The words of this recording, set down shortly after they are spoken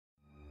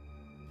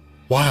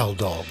wild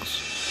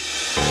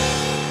dogs.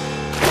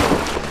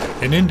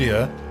 In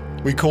India,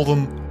 we call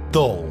them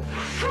dhole.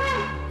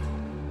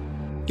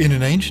 In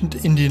an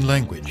ancient Indian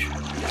language,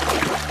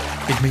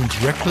 it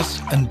means reckless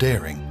and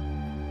daring.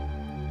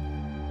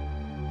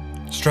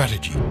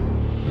 Strategy,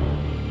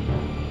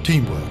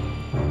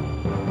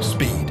 teamwork,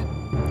 speed.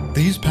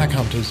 These pack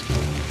hunters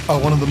are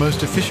one of the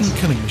most efficient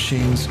killing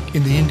machines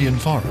in the Indian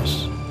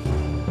forests.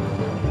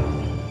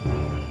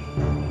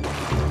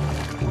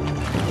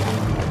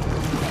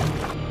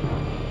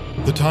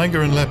 The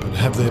tiger and leopard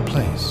have their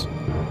place,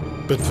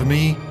 but for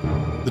me,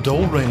 the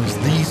dhole reigns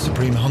the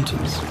supreme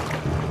hunters.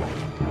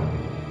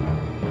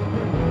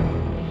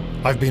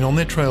 I've been on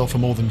their trail for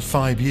more than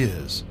 5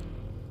 years,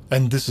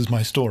 and this is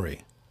my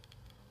story.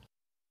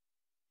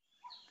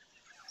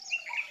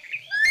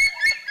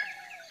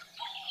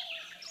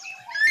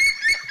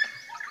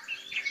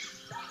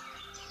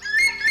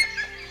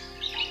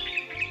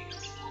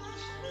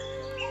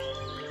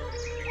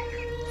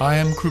 I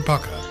am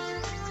Krupaka.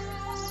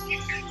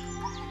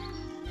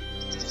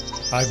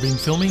 I've been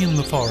filming in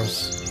the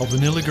forests of the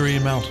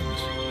Nilagiri Mountains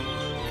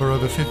for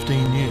over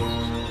 15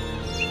 years.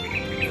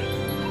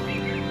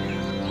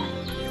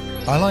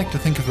 I like to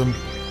think of them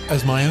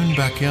as my own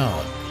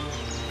backyard,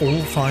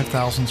 all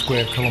 5,000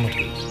 square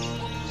kilometers.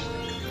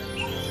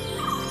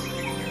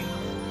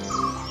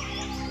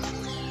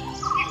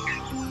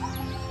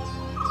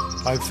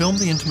 I've filmed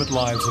the intimate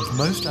lives of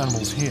most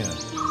animals here,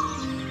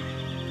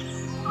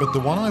 but the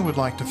one I would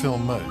like to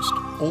film most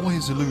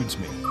always eludes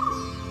me.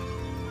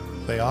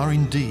 They are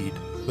indeed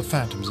the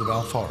phantoms of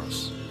our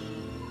forests.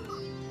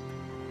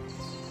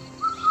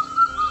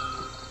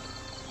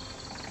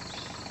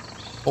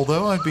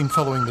 Although I've been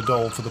following the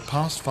dhole for the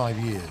past 5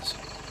 years,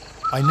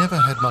 I never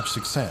had much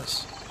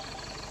success.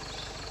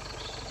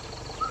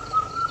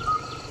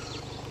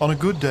 On a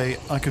good day,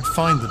 I could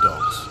find the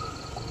dogs.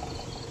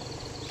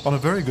 On a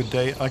very good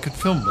day, I could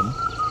film them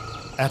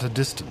at a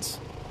distance.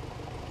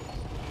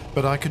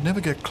 But I could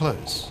never get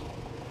close.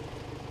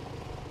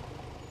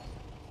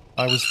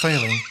 I was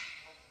failing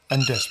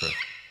and desperate.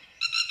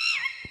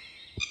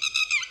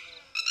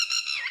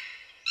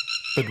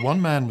 But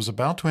one man was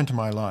about to enter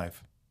my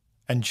life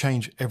and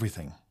change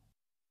everything.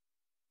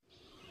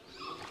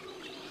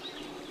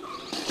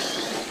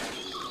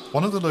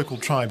 One of the local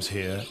tribes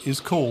here is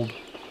called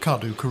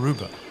Kadu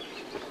Kuruba.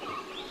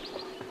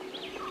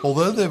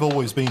 Although they've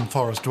always been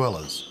forest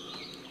dwellers,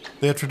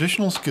 their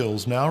traditional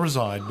skills now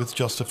reside with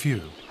just a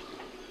few.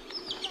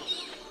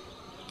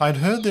 I'd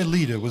heard their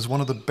leader was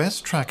one of the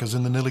best trackers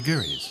in the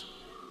Nilagiris.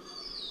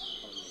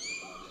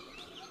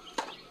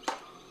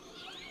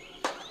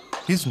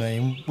 His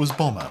name was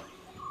Bomber.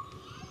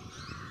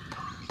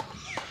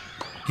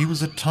 He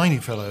was a tiny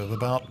fellow of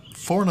about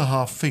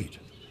 4.5 feet.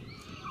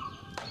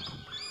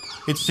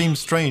 It seemed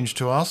strange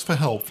to ask for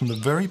help from the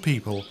very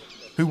people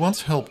who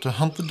once helped to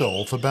hunt the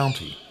dhole for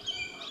bounty.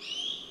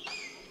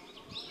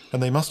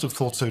 And they must have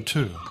thought so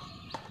too.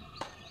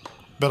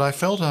 But I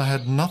felt I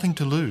had nothing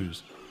to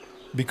lose,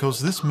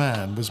 because this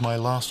man was my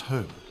last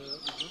hope.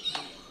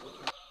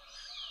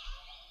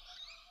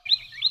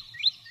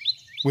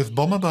 With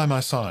Bomber by my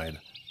side,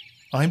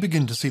 I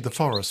begin to see the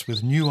forest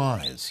with new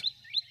eyes.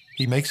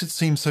 He makes it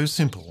seem so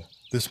simple,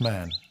 this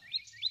man.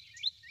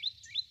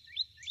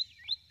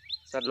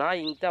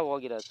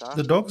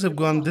 The dogs have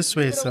gone this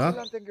way,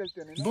 sir.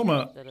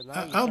 Bomber,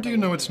 how do you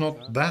know it's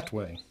not that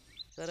way?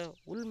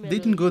 They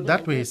didn't go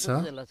that way,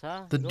 sir.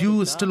 The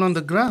dew is still on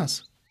the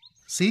grass.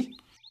 See?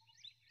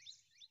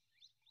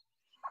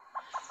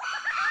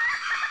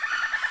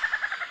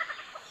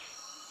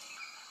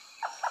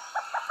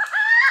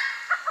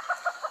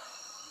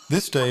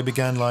 This day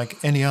began like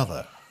any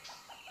other.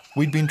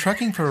 We'd been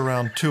tracking for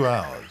around 2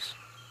 hours.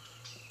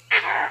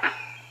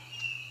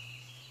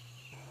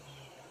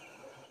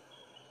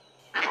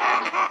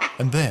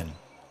 And then,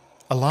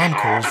 alarm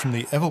calls from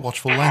the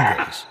ever-watchful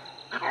langurs.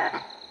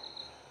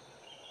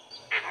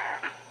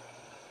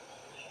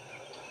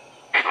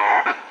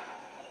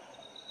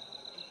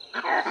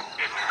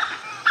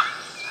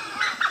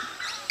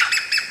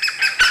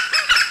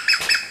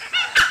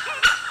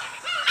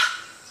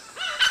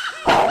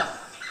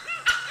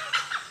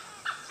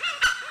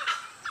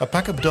 A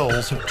pack of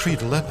dholes have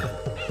treed a leopard.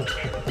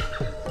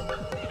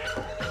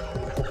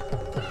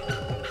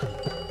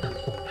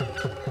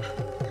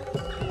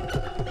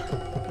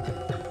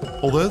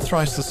 Although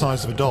thrice the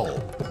size of a dhole,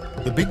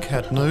 the big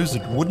cat knows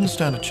it wouldn't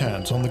stand a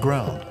chance on the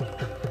ground.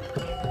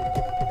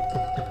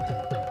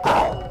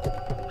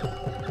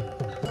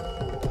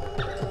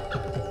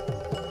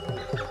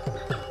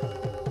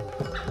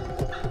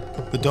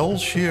 The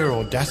dhole's sheer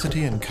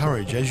audacity and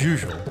courage, as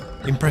usual,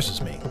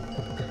 impresses me.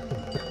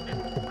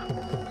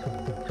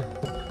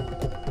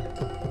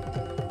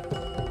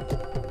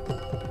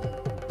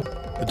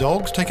 The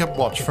dogs take up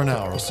watch for an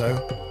hour or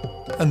so,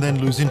 and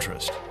then lose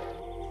interest.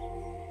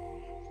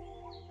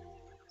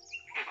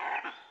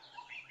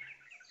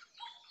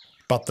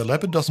 But the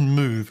leopard doesn't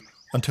move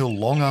until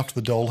long after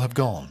the dhole have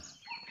gone.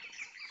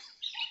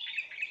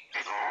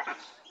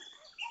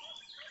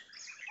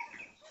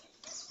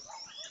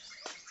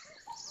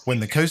 When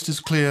the coast is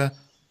clear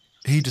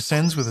he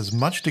descends with as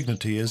much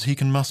dignity as he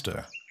can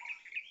muster.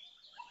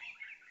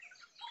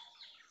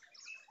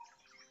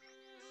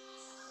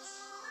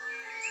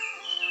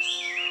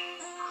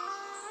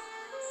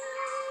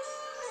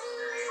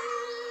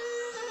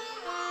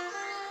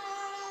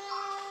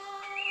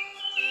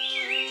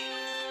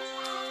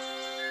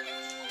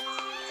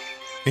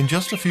 In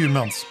just a few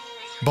months,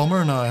 Bomber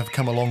and I have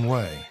come a long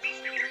way.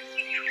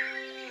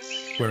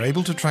 We're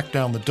able to track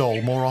down the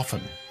dhole more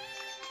often,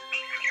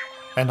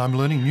 and I'm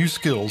learning new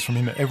skills from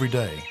him every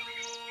day.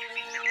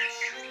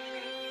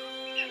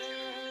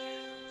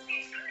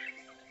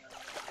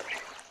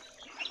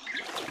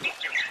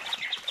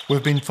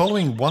 We've been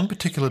following one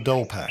particular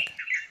dhole pack,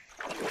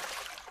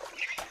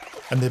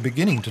 and they're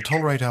beginning to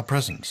tolerate our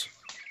presence.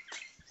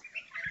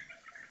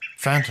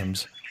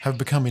 Phantoms have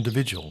become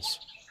individuals.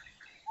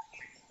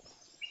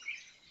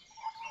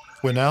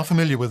 We're now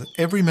familiar with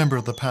every member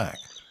of the pack.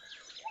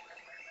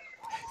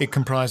 It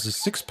comprises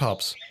 6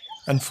 pups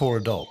and 4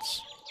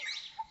 adults.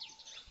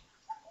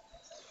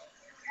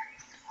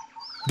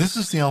 This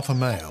is the alpha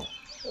male.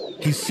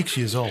 He's 6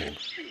 years old.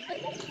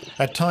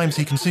 At times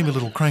he can seem a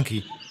little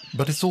cranky,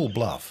 but it's all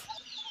bluff.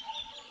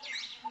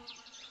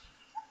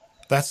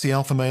 That's the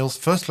alpha male's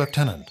first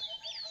lieutenant.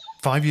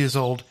 5 years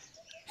old,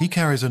 he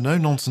carries a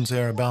no-nonsense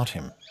air about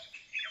him.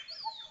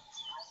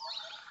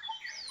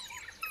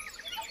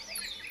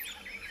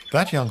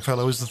 That young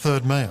fellow is the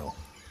third male.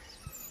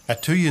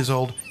 At 2 years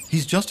old,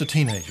 he's just a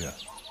teenager.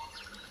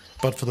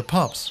 But for the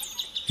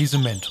pups, he's a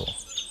mentor,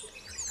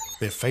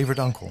 their favourite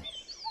uncle.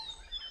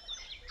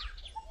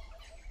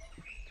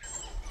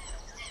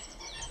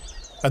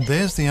 And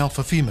there's the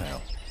alpha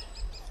female.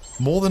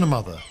 More than a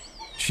mother,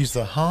 she's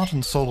the heart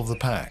and soul of the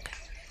pack.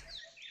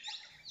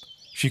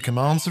 She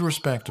commands the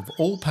respect of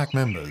all pack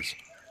members,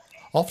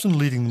 often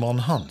leading them on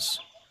hunts,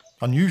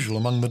 unusual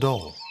among the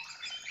dhole.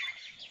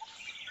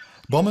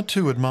 Bomber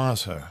too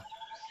admires her,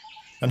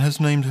 and has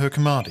named her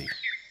Kamadi,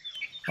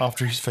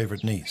 after his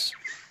favourite niece.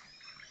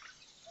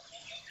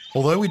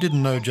 Although we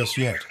didn't know just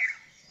yet,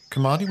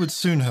 Kamadi would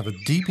soon have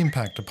a deep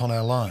impact upon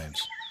our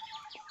lives.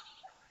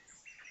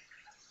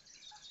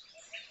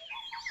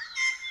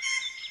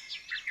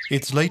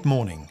 It's late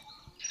morning,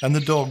 and the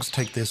dogs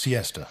take their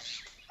siesta.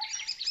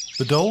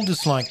 The dhole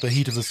dislike the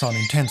heat of the sun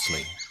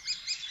intensely,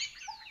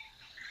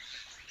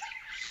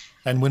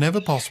 and whenever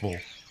possible,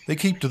 they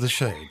keep to the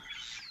shade.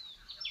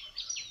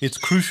 It's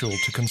crucial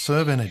to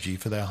conserve energy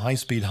for their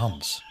high-speed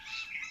hunts.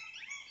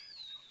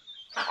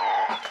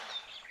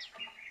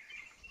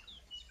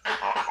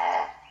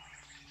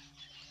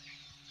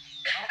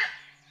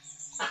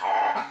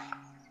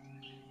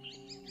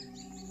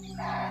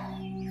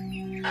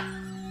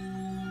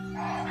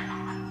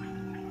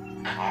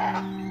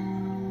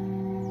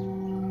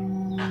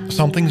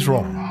 Something's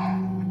wrong.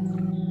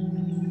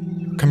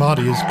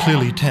 Kamadi is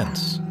clearly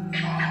tense.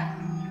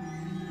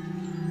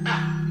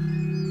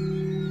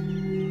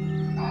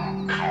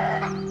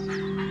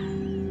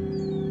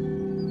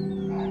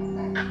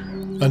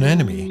 An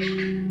enemy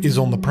is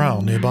on the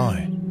prowl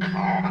nearby.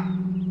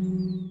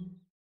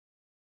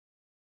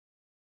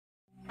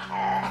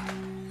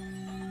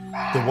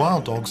 The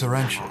wild dogs are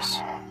anxious,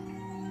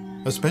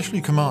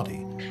 especially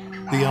Kamadi,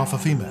 the alpha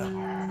female.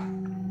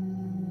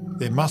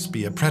 There must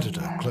be a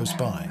predator close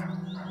by.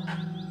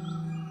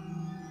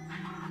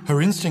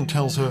 Her instinct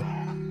tells her,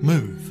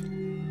 move.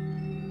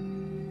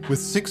 With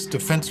 6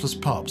 defenseless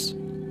pups,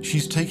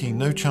 she's taking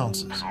no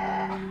chances.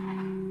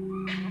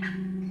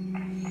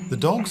 The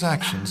dog's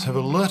actions have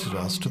alerted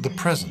us to the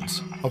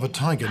presence of a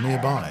tiger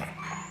nearby.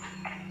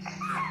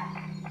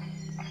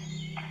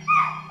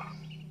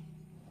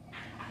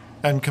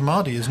 And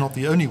Kamadi is not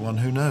the only one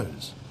who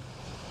knows.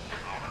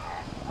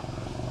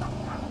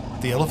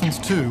 The elephants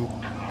too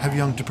have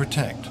young to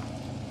protect.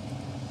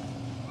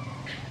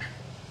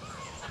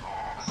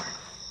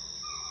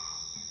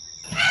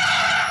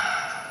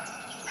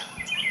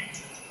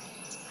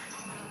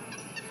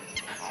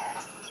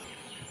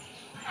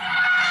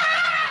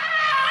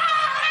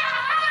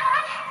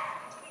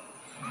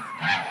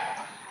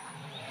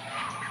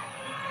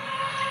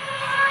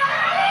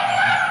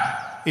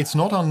 It's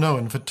not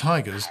unknown for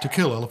tigers to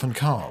kill elephant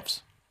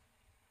calves.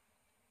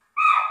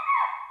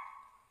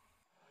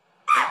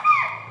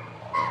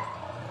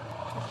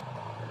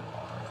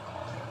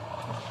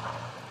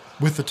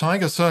 With the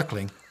tiger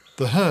circling,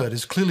 the herd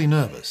is clearly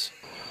nervous.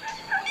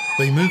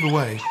 They move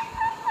away,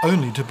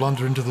 only to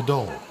blunder into the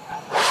dhole.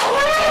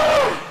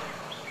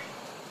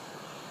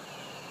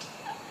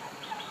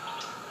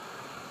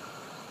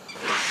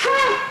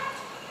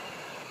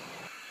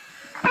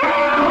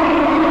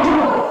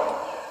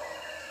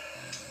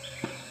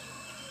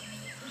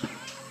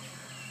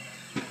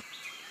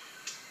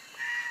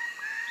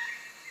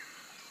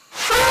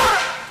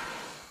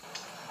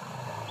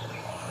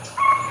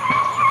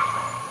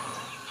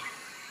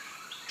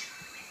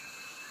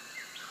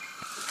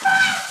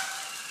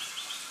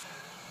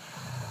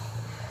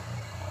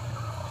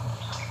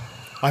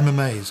 I'm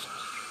amazed.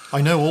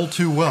 I know all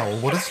too well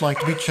what it's like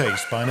to be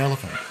chased by an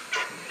elephant.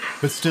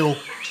 But still,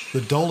 the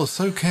dhole are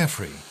so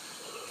carefree.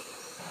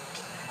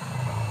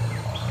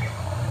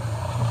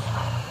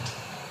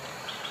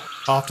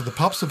 After the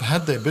pups have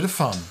had their bit of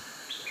fun,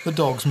 the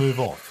dogs move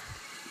off.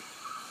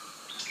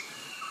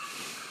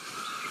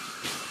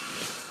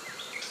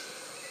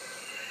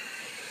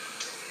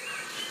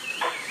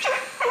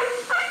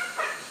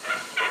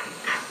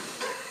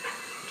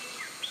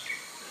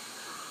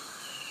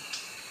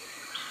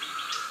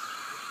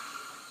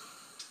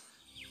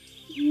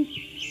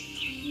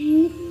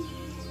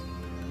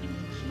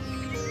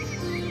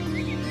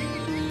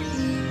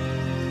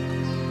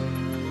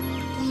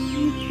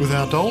 With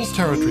our Dole's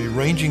territory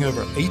ranging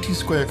over 80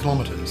 square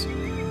kilometres,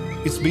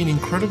 it's been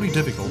incredibly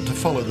difficult to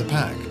follow the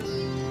pack.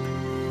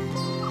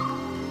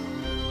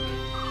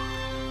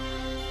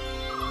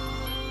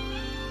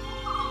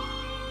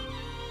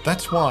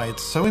 That's why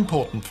it's so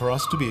important for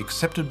us to be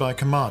accepted by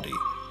Kamadi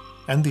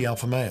and the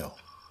alpha male.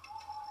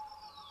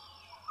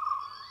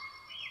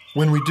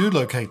 When we do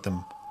locate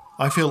them,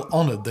 I feel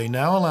honoured they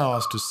now allow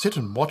us to sit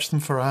and watch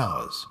them for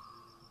hours.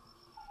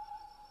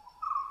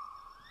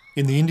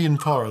 In the Indian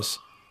forests,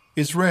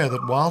 it's rare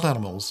that wild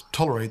animals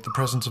tolerate the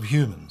presence of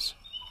humans.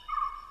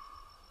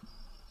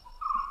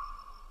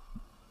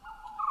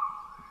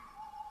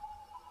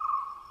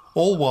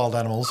 All wild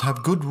animals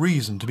have good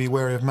reason to be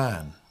wary of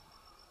man,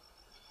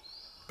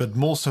 but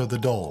more so the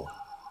dhole.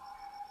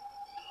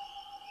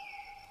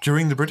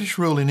 During the British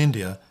rule in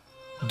India,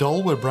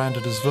 dhole were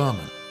branded as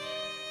vermin.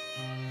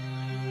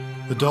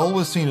 The dhole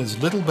were seen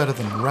as little better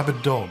than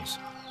rabid dogs,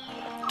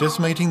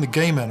 decimating the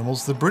game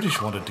animals the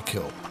British wanted to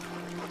kill.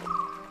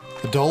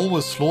 The dhole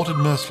was slaughtered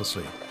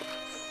mercilessly.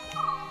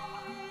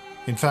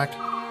 In fact,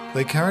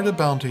 they carried a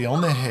bounty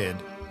on their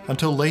head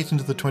until late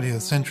into the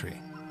 20th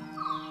century.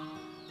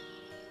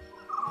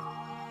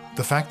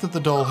 The fact that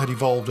the dhole had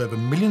evolved over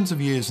millions of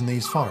years in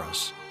these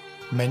forests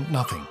meant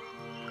nothing.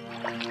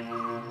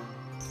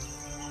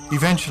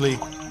 Eventually,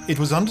 it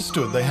was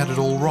understood they had it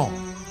all wrong,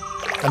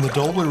 and the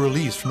dhole were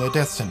released from their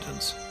death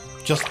sentence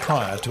just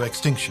prior to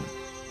extinction.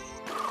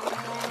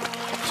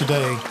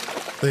 Today,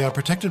 they are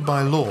protected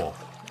by law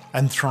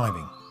and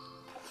thriving.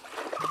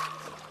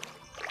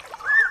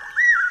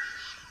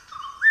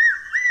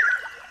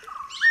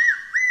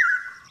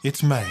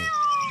 It's May.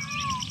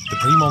 The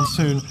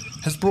pre-monsoon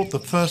has brought the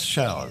first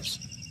showers.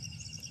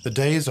 The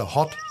days are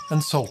hot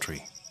and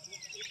sultry.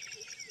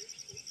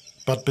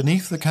 But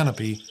beneath the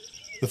canopy,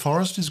 the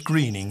forest is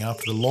greening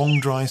after the long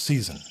dry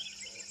season.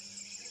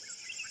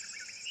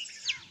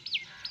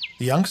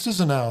 The youngsters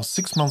are now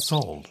 6 months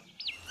old.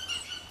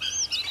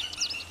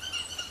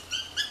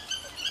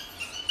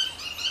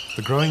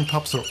 The growing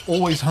pups are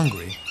always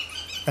hungry,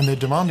 and they're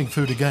demanding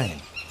food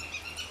again.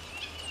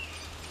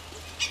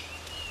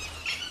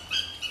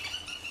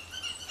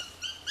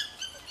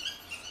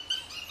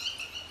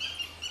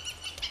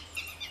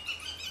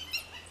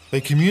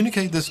 They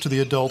communicate this to the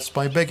adults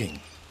by begging.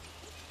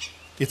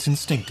 It's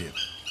instinctive.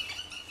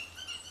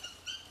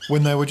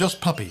 When they were just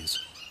puppies,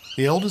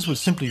 the elders would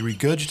simply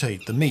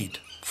regurgitate the meat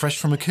fresh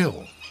from a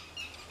kill.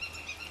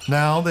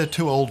 Now they're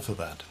too old for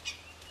that,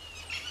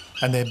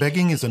 and their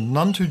begging is a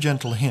none too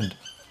gentle hint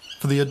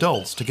for the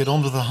adults to get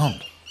onto the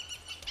hunt.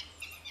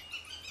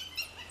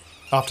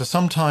 After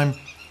some time,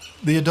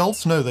 the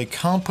adults know they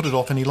can't put it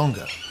off any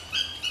longer.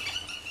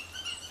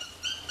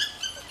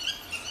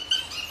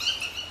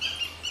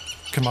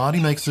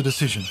 Kamadi makes the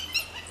decision,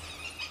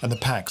 and the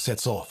pack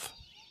sets off.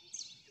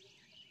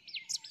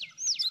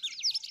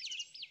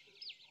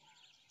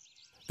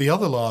 The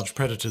other large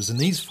predators in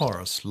these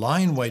forests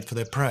lie in wait for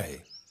their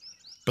prey,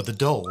 but the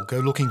dhole go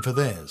looking for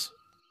theirs.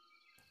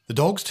 The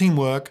dogs'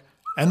 teamwork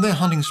and their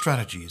hunting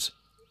strategies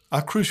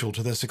are crucial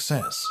to their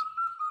success.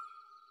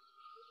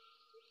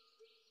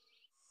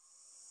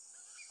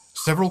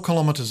 Several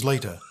kilometers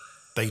later,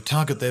 they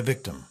target their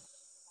victim.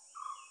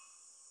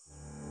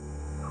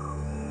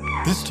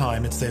 This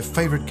time it's their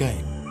favorite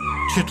game,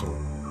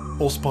 chital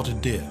or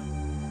spotted deer.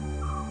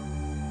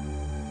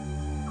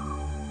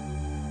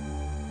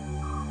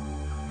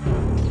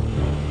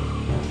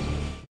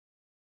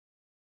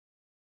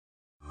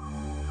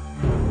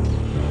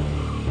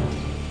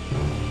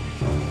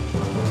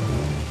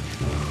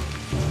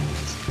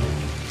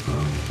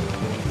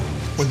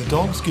 When the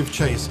dogs give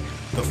chase,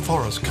 the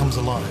forest comes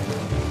alive.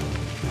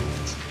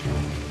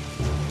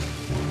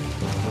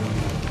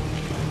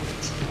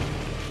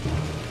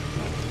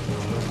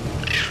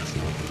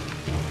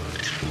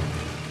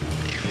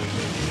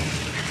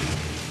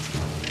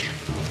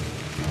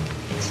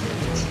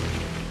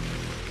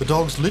 The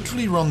dogs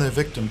literally run their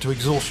victim to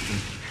exhaustion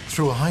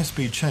through a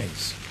high-speed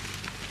chase.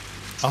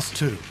 Us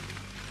too.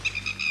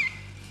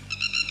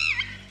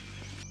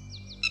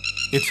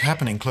 It's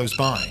happening close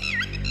by.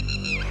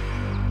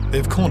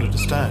 They've cornered a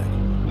stag.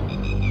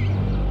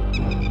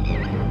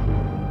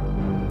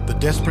 The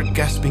desperate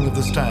gasping of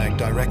the stag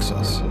directs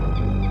us,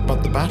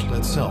 but the battle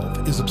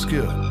itself is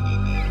obscured.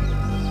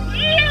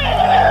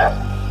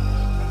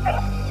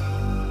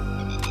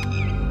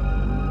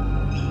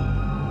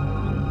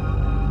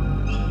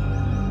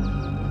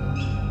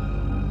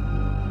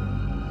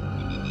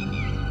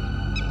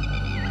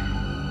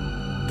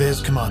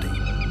 There's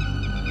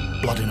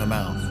Kamadi, blood in her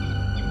mouth.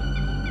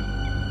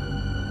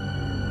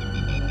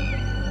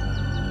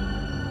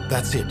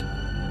 That's it.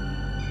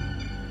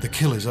 The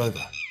kill is over.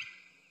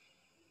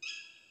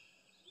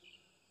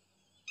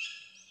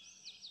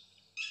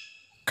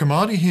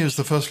 Kamadi hears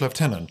the first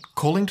lieutenant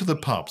calling to the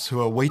pups who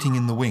are waiting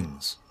in the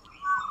wings.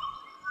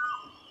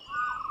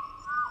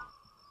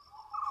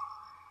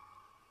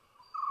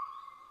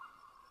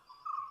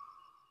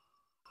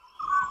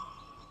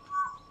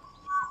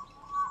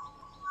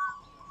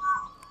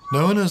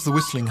 Known as the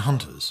whistling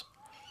hunters,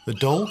 the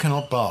dhole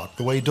cannot bark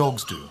the way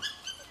dogs do.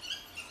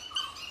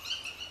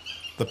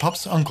 The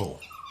pup's uncle,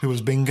 who has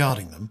been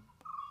guarding them,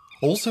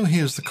 also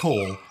hears the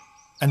call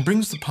and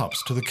brings the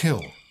pups to the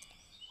kill.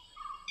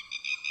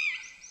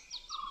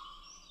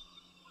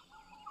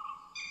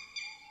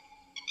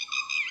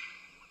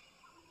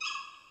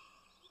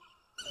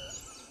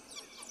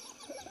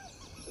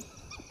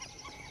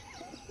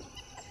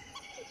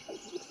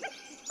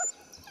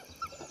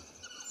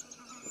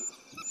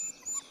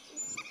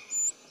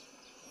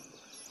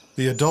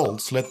 The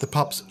adults let the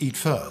pups eat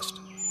first.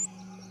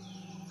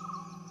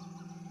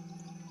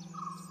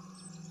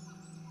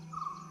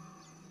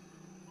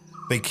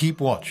 They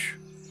keep watch.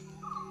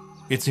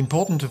 It's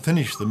important to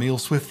finish the meal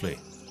swiftly.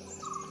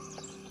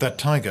 That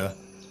tiger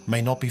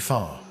may not be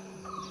far.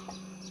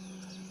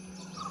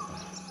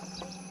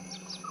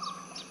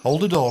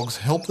 Older dogs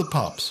help the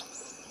pups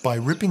by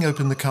ripping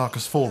open the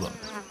carcass for them.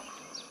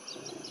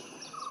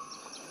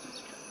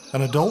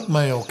 An adult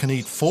male can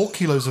eat 4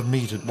 kilos of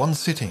meat at one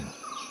sitting.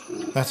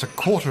 That's a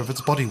quarter of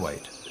its body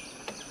weight.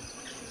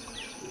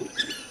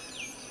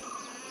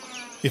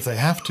 If they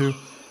have to,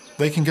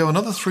 they can go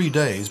another 3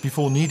 days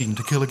before needing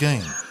to kill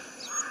again.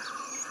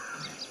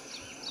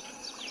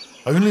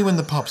 Only when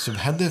the pups have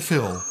had their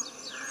fill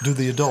do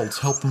the adults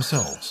help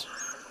themselves.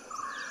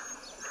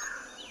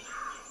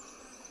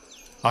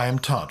 I am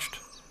touched.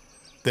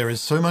 There is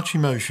so much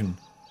emotion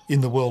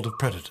in the world of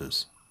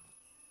predators.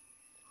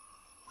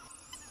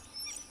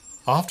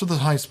 After the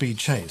high-speed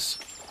chase,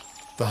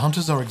 the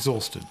hunters are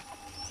exhausted.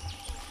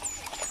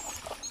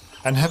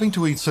 And having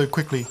to eat so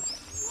quickly,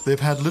 they've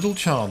had little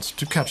chance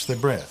to catch their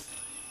breath.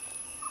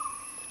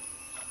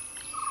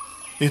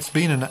 It's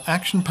been an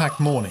action-packed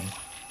morning,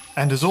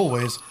 and as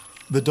always,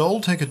 the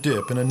dhole take a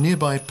dip in a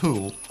nearby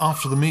pool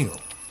after the meal.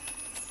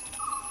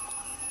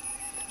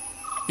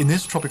 In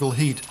this tropical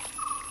heat,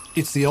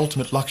 it's the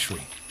ultimate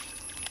luxury.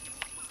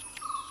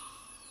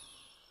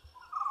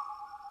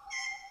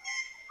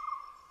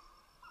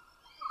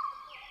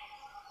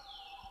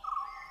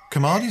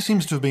 Kamadi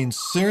seems to have been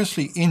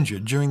seriously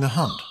injured during the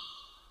hunt.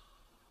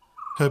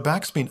 Her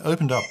back's been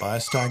opened up by a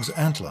stag's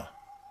antler.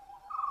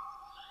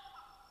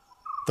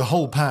 The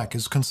whole pack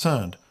is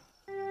concerned,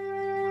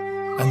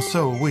 and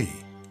so are we.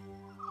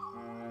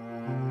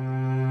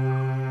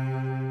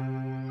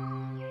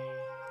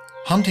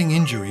 Hunting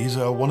injuries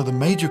are one of the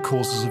major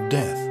causes of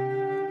death.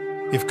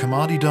 If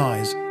Kamadi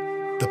dies,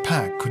 the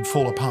pack could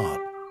fall apart.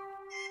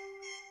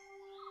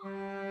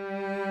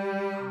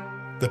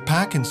 The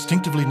pack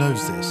instinctively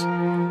knows this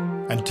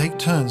and take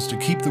turns to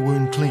keep the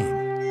wound clean.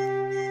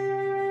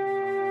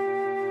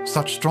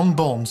 Such strong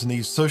bonds in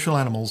these social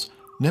animals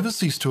never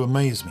cease to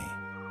amaze me.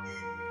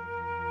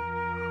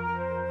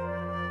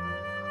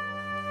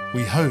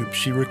 We hope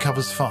she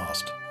recovers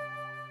fast.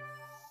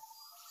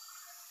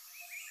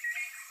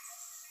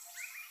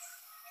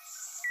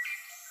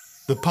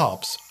 The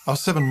pups are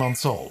 7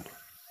 months old.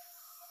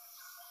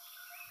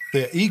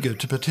 They're eager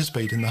to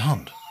participate in the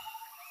hunt.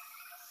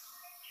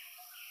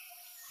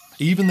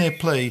 Even their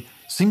play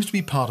seems to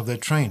be part of their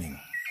training.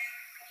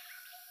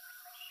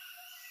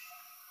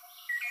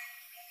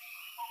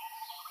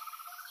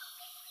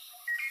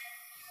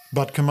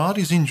 But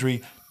Kamadi's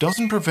injury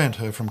doesn't prevent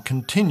her from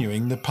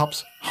continuing the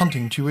pups'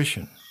 hunting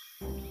tuition.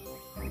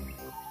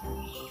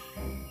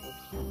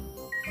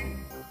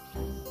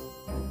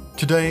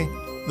 Today,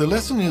 the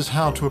lesson is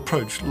how to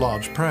approach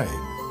large prey.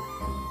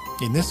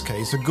 In this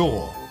case, a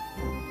gaur,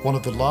 one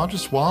of the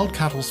largest wild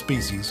cattle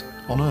species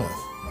on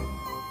Earth.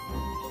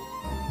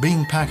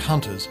 Being pack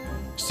hunters,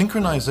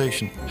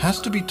 synchronization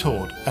has to be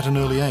taught at an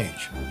early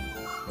age.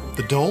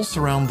 The dholes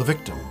surround the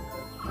victim,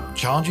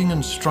 charging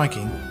and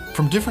striking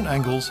from different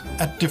angles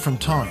at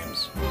different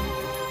times.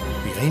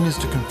 The aim is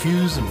to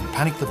confuse and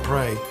panic the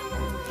prey,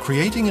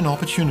 creating an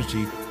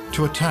opportunity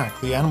to attack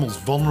the animal's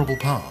vulnerable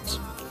parts.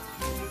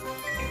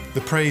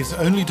 The prey's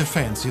only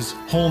defense is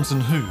horns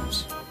and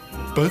hooves,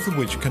 both of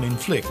which can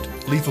inflict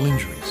lethal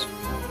injuries.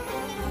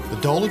 The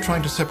dhole are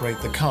trying to separate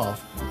the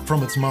calf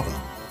from its mother.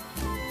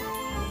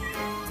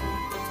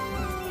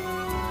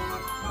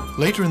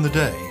 Later in the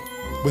day,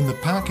 when the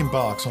pack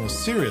embarks on a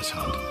serious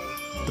hunt,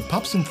 the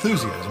pup's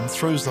enthusiasm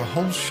throws the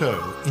whole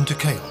show into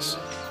chaos.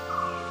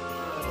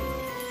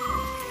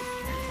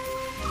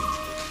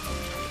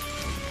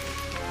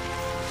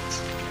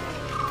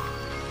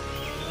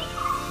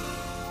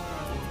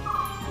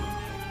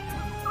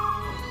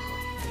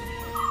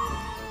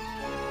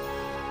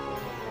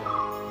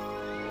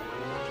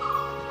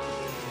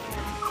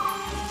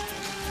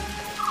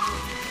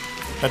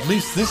 At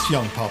least this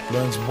young pup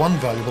learns one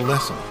valuable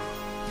lesson.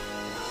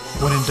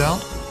 When in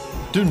doubt,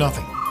 do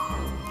nothing.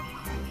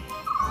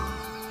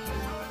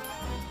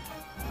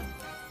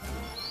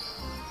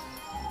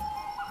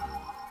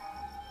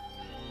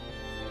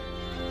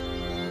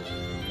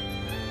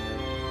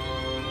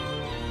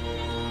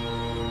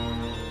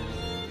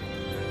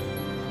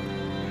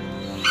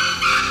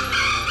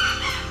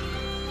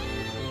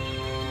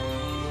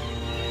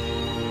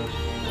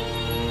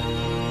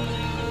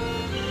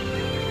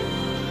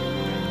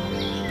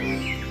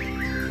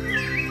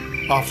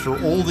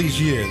 After all these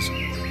years,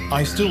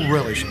 I still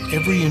relish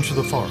every inch of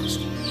the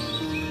forest.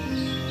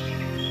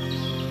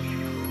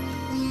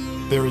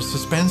 There is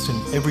suspense in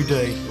every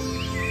day,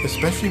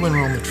 especially when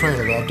we're on the trail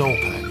of our dhole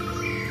pack.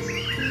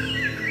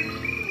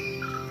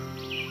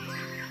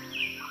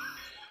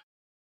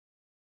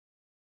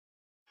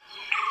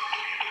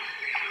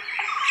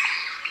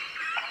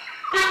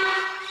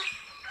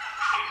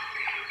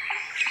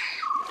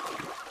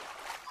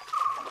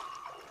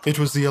 It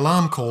was the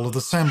alarm call of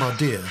the sambar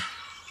deer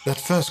that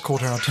first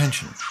caught our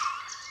attention.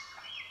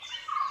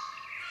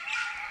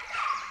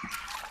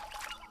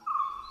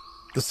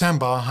 The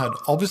sambar had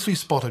obviously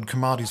spotted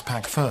Kamadi's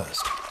pack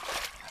first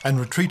and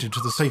retreated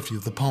to the safety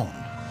of the pond.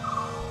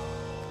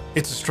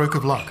 It's a stroke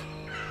of luck.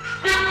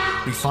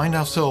 We find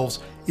ourselves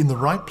in the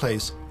right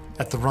place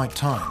at the right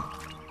time.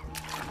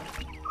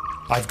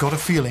 I've got a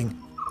feeling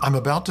I'm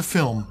about to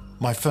film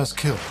my first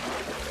kill.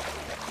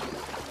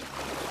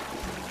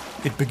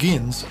 It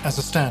begins as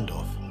a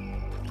standoff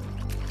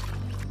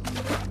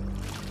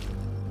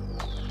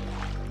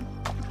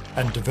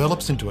and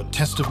develops into a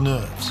test of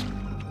nerves.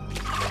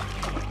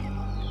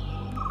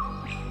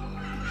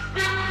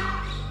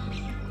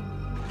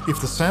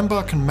 If the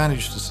sambar can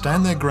manage to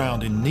stand their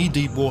ground in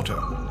knee-deep water,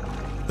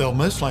 they'll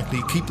most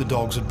likely keep the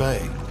dogs at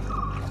bay.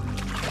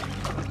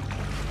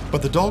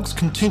 But the dogs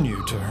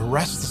continue to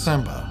harass the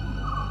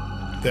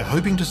sambar. They're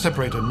hoping to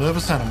separate a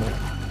nervous animal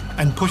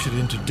and push it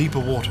into deeper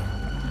water.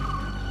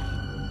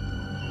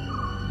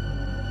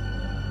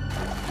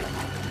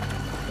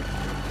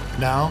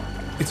 Now,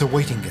 it's a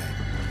waiting game.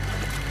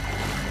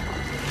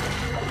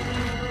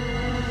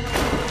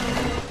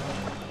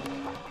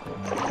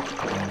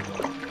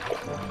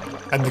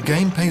 And the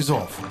game pays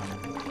off.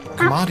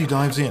 Kamadi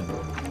dives in.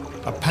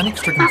 A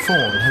panic-stricken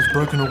fawn has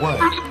broken away.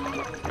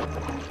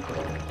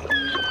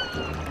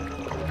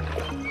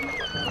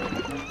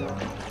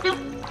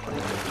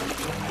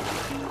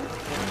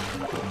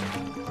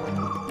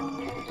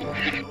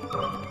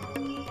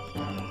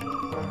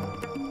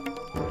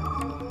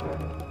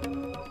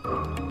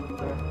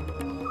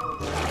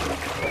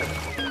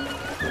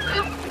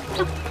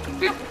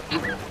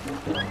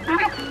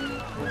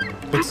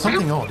 But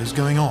something odd is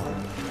going on.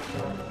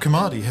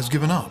 Kamadi has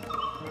given up.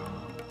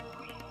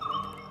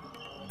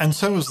 And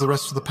so has the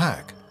rest of the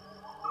pack.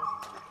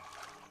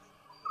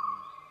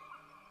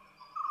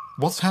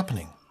 What's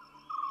happening?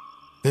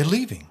 They're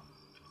leaving.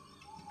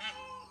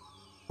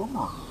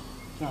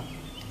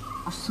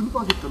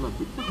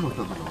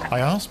 I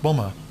asked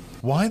Bomma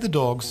why the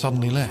dogs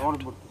suddenly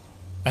left,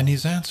 and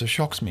his answer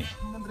shocks me.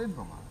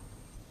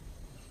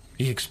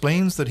 He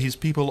explains that his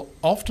people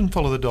often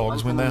follow the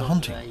dogs when they're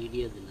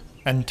hunting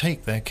and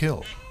take their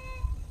kill.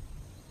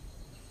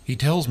 He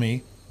tells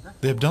me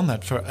they've done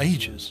that for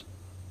ages.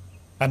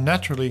 And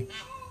naturally,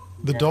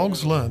 the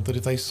dogs learned that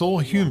if they saw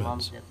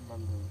humans,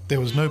 there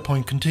was no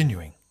point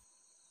continuing.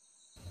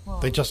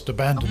 They just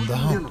abandoned the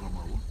hunt.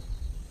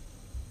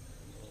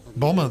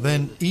 Bomma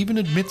then even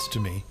admits to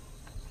me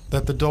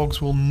that the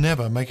dogs will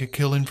never make a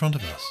kill in front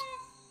of us.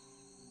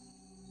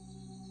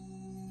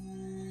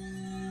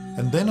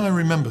 And then I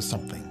remember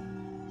something.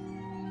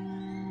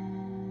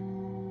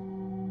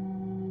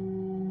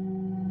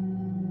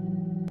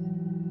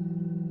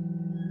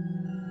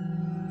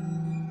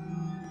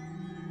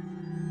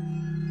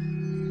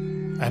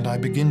 And I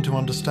begin to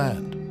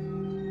understand.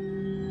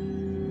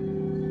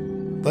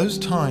 Those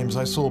times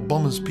I saw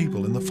Bomma's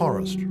people in the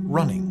forest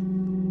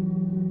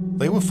running,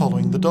 they were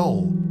following the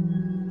dhole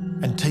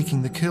and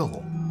taking the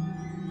kill.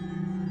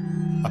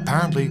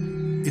 Apparently,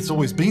 it's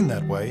always been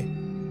that way.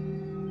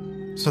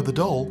 So the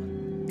dhole,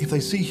 if they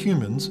see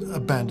humans,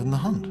 abandon the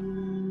hunt,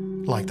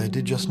 like they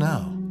did just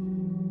now.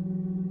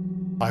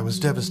 I was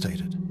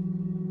devastated.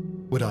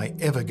 Would I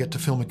ever get to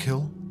film a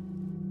kill?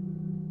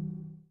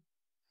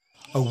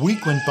 A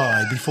week went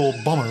by before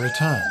Bomma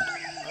returned.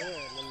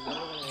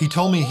 He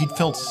told me he'd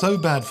felt so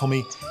bad for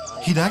me,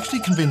 he'd actually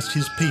convinced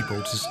his people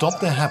to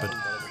stop their habit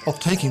of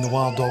taking the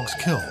wild dog's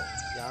kill.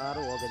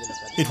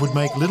 It would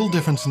make little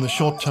difference in the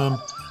short term,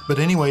 but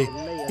anyway,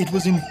 it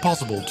was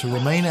impossible to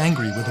remain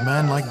angry with a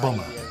man like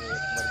Bomma.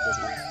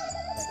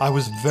 I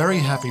was very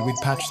happy we'd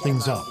patched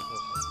things up,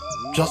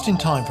 just in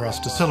time for us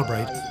to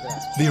celebrate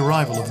the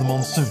arrival of the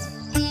monsoon.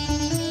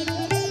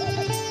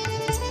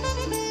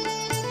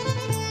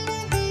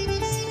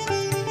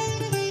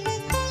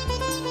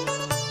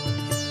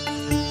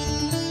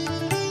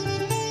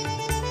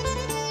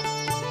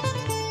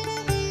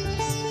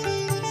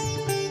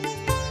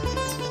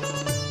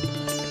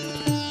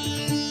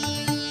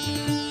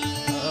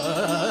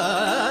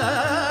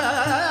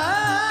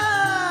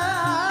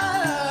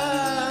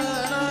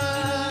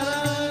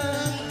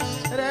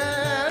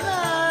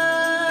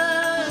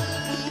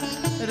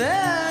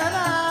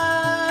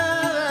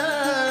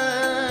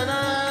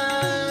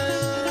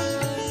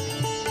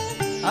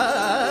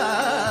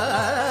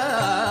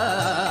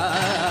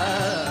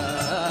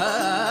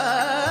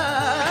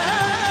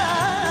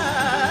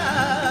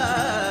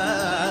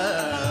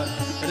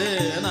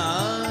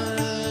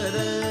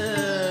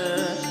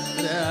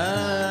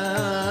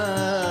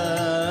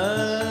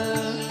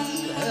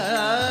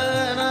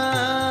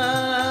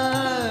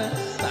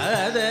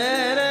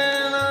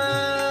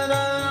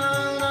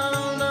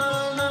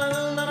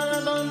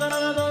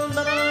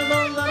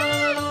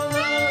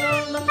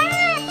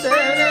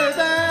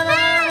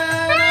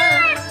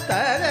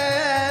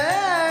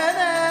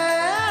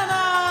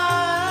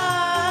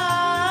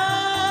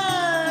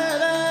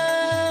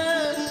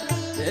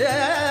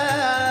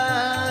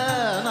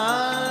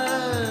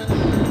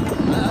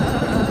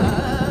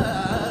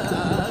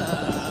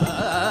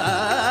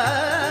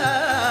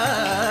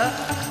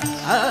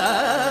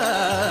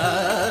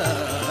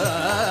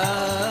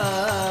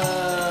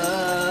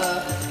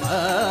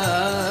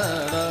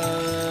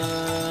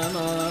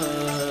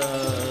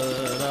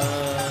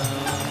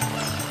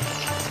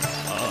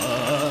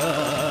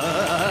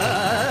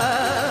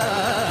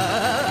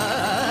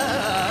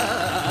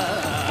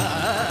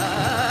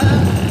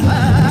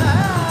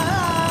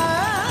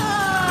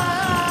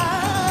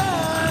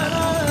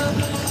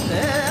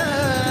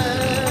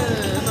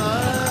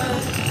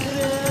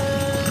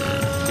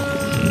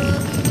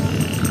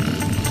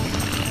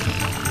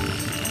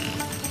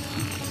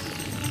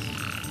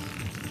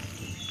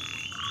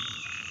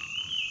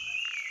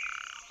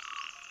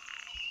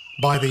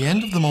 By the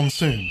end of the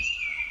monsoon,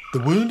 the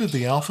wound of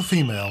the alpha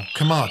female,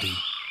 Kamadi,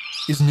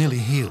 is nearly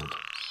healed.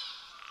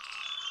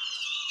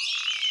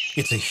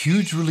 It's a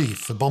huge relief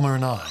for Bomber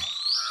and I.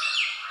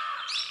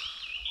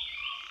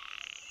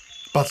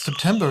 But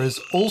September is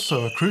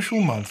also a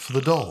crucial month for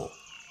the doll,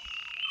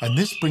 and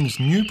this brings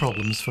new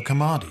problems for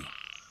Kamadi.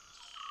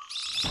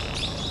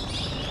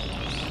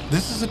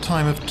 This is a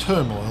time of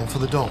turmoil for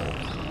the doll,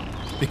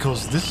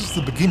 because this is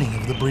the beginning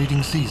of the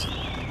breeding season.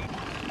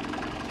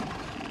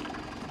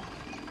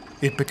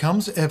 It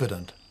becomes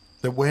evident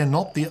that we're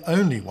not the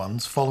only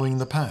ones following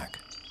the pack.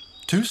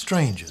 Two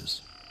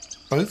strangers,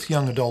 both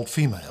young adult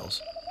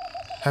females,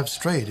 have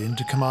strayed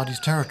into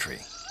Kamadi's territory.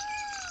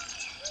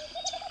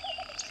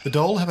 The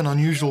doll have an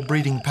unusual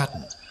breeding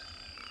pattern.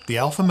 The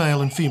alpha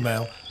male and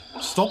female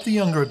stop the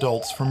younger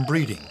adults from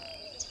breeding,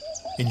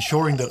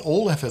 ensuring that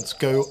all efforts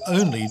go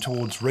only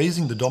towards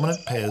raising the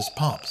dominant pair's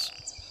pups.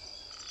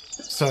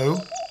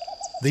 So,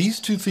 these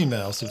two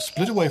females have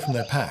split away from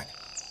their pack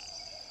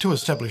to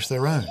establish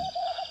their own.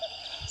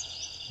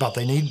 But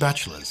they need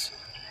bachelors,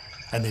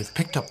 and they've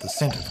picked up the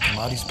scent of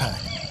Kamadi's pack.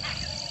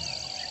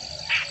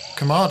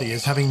 Kamadi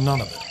is having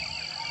none of it.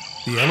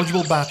 The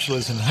eligible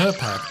bachelors in her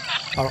pack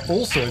are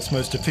also its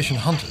most efficient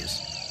hunters.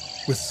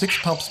 With 6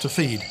 pups to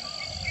feed,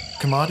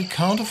 Kamadi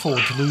can't afford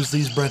to lose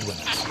these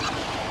breadwinners.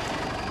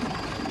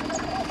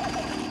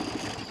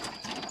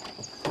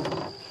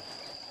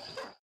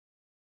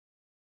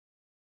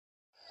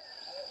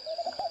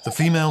 The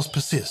females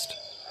persist.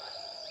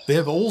 They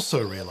have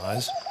also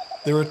realized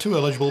there are 2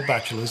 eligible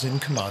bachelors in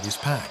Kamadi's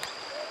pack.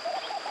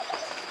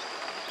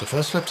 The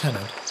first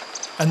lieutenant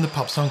and the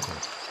pup's uncle.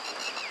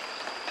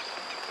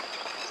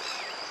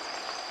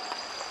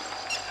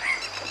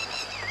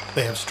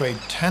 They have strayed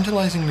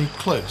tantalizingly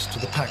close to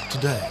the pack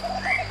today.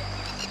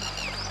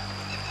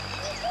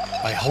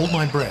 I hold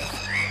my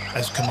breath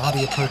as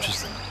Kamadi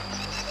approaches them.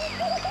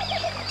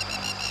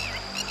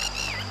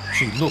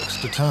 She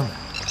looks determined.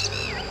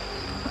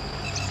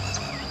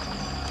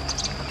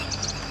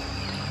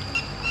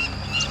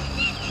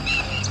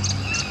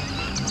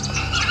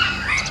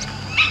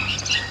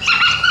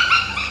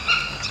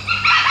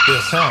 Their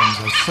sounds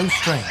are so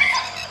strange.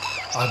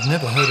 I've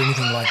never heard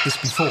anything like this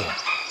before.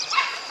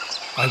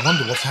 I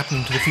wonder what's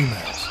happening to the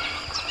females.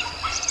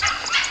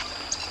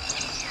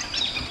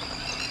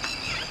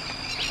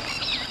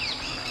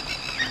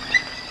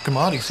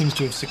 Kamadi seems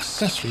to have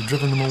successfully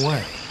driven them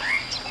away.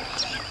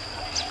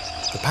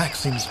 The pack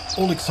seems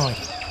all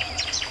excited.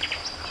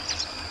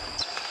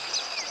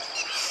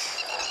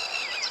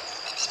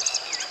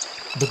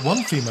 But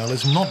one female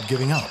is not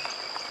giving up.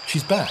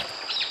 She's back.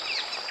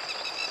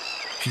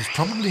 She's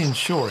probably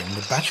ensuring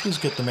the bachelors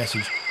get the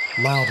message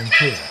loud and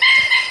clear.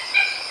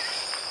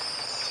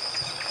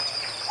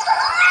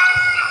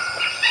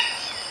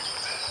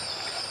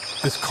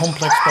 This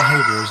complex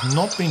behaviour has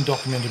not been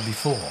documented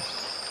before.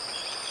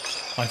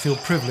 I feel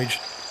privileged,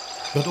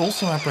 but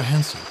also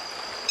apprehensive.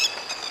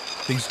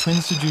 These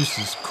twin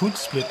seducers could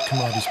split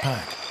Kamadi's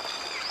pack.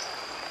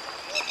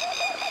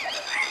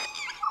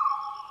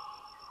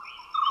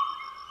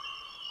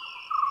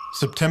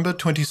 September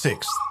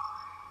 26th.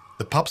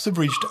 The pups have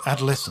reached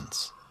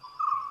adolescence.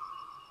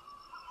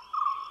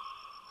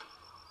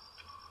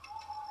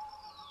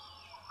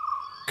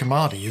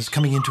 Kamadi is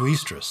coming into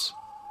estrus.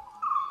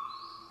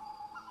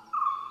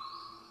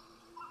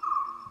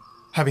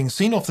 Having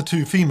seen off the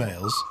 2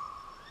 females,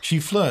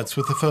 she flirts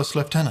with the first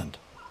lieutenant.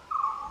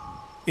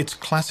 It's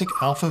classic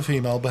alpha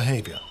female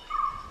behaviour.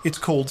 It's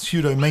called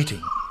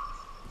pseudo-mating,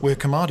 where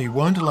Kamadi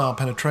won't allow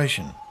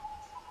penetration.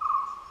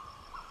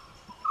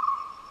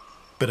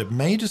 But it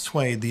may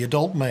dissuade the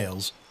adult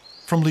males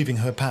from leaving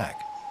her pack.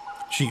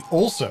 She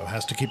also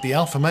has to keep the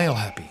alpha male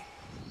happy.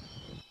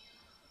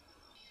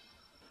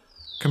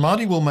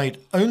 Kamadi will mate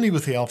only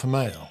with the alpha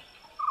male.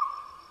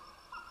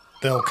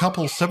 They'll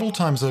couple several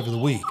times over the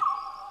week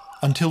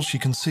until she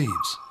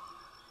conceives.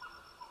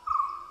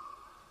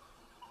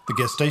 The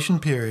gestation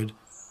period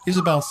is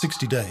about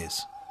 60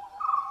 days.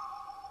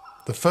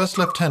 The first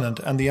lieutenant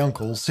and the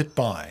uncle sit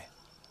by.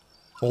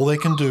 All they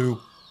can do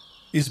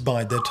is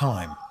bide their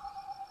time.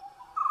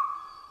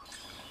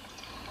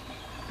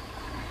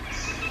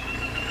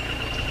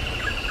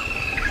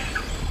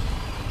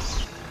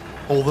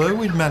 Although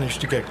we'd managed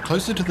to get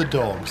closer to the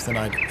dogs than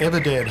I'd ever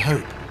dared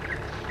hope,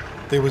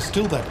 there was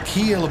still that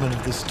key element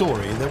of the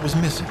story that was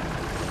missing: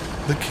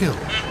 the kill.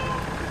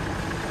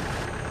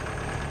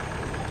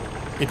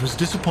 It was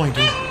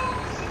disappointing,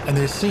 and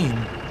there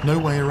seemed no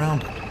way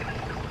around it.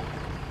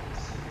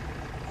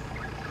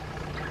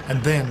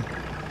 And then,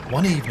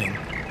 one evening,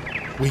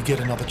 we get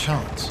another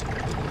chance.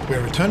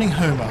 We're returning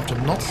home after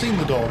not seeing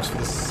the dogs for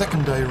the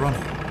 2nd day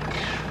running.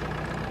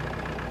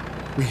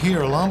 We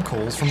hear alarm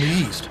calls from the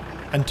east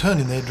and turn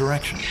in their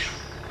direction.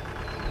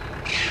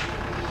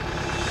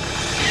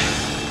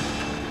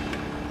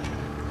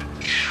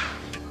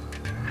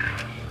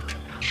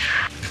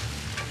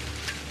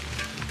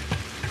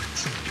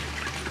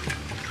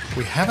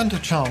 We haven't a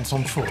chance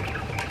on foot.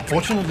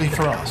 Fortunately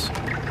for us,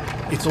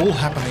 it's all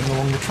happening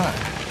along the track.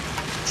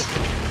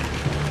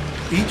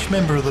 Each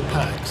member of the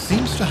pack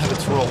seems to have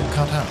its role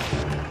cut out.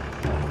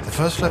 The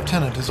first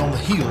lieutenant is on the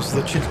heels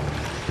of the chittle.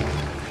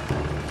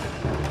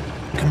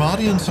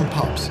 Kamadi and some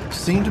pups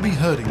seem to be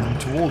herding them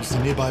towards the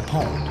nearby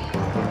pond.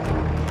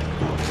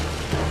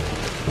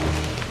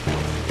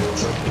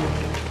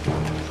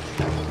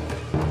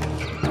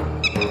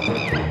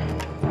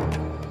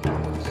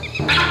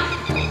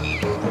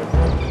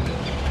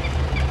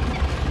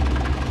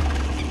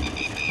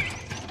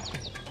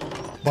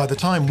 By the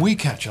time we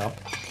catch up,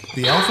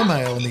 the alpha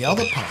male and the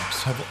other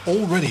pups have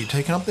already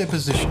taken up their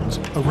positions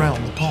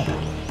around the pond.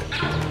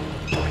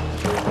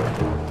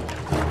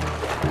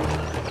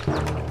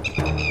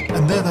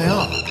 And there they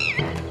are.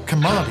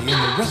 Kamadi and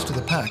the rest of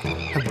the pack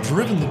have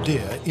driven the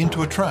deer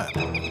into a trap.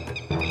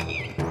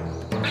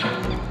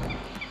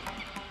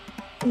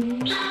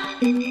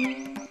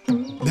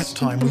 This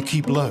time we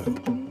keep low.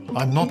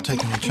 I'm not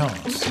taking a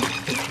chance.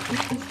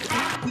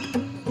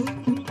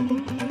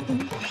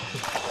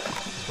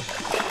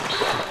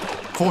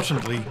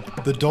 Fortunately,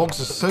 the dogs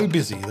are so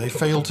busy they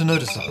fail to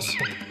notice us,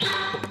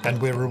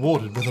 and we're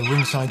rewarded with a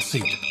ringside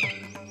seat.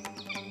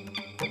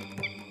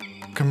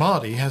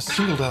 Kamadi has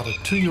singled out a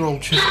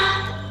 2-year-old chittle.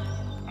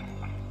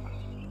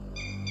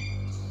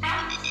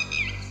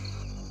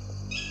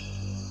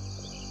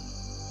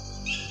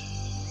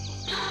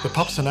 The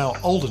pups are now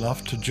old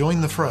enough to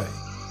join the fray.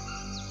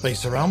 They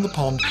surround the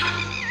pond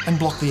and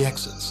block the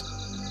exits.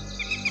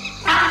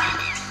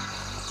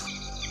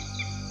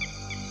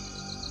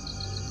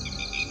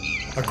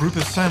 A group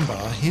of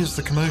sambar hears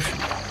the commotion.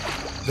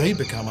 They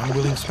become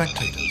unwilling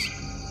spectators.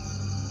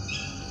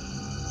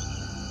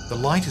 The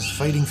light is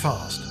fading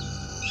fast.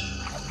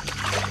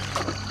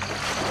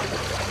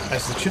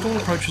 As the chittle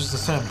approaches the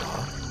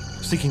sambar,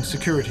 seeking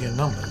security in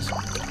numbers,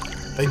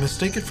 they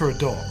mistake it for a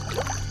dog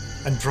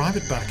and drive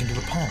it back into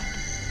the pond.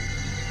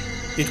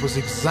 It was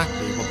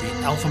exactly what the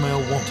alpha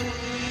male wanted.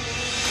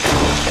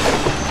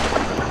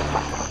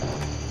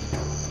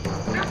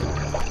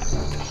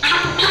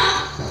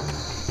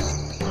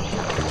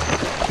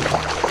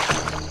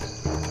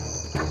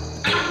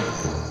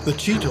 The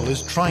cheetle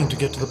is trying to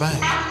get to the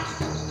bank,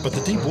 but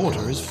the deep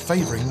water is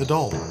favouring the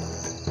dhole.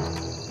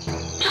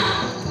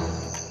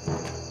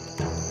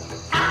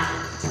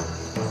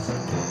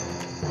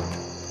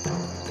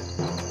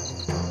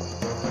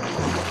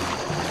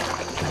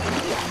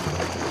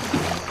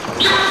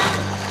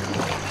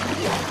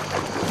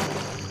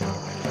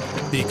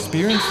 The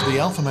experience of the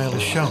alpha male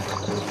is shown.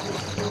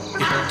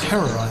 It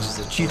terrorises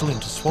the cheetle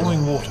into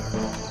swallowing water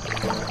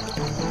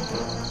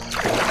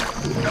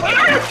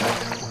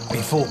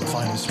before the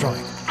final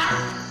strike.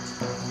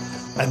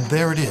 And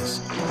there it is.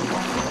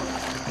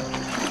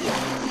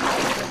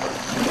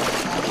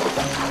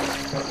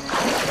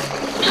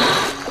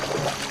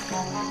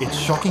 It's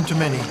shocking to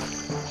many,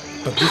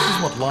 but this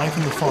is what life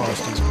in the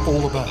forest is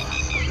all about.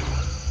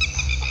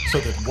 So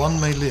that one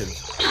may live,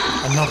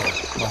 another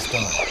must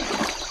die.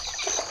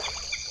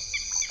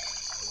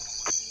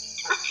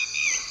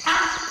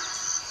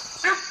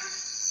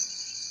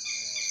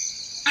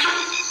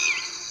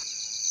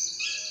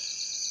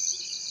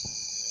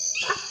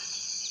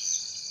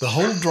 The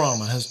whole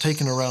drama has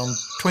taken around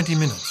 20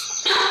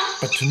 minutes,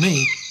 but to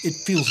me, it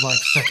feels like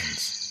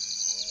seconds.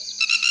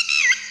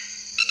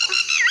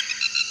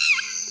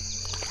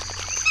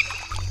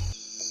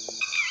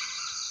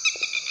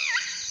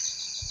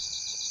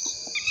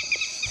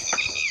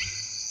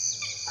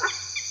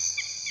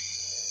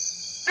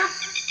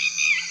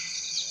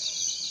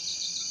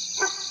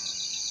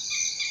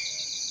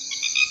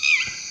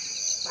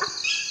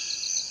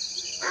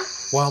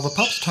 While the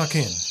pups tuck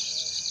in,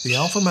 the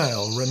alpha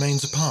male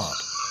remains apart,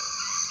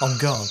 on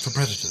guard for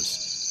predators.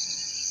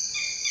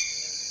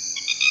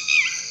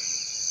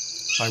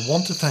 I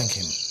want to thank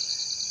him.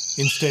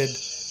 Instead,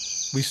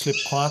 we slip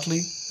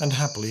quietly and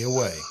happily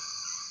away.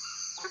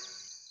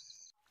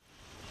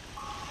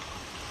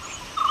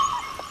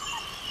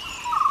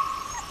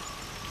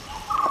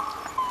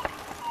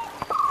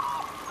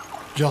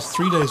 Just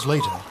 3 days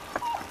later,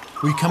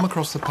 we come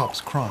across the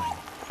pups crying.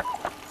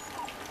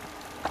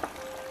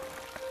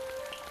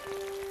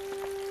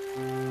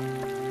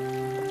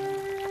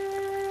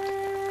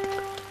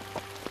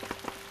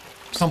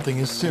 Something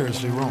is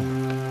seriously wrong.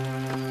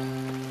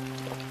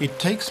 It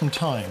takes some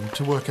time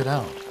to work it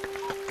out.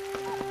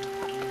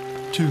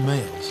 2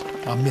 males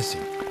are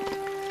missing.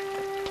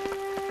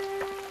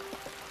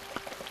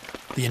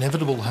 The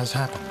inevitable has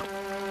happened.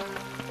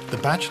 The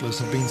bachelors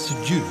have been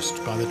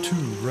seduced by the 2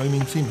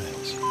 roaming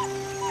females.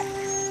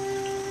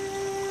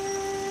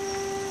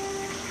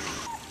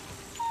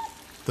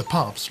 The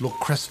pups look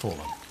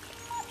crestfallen.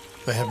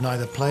 They have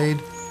neither played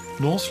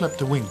nor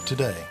slept a wink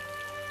today.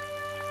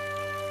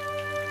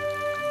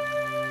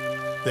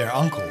 Their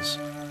uncles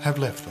have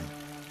left them.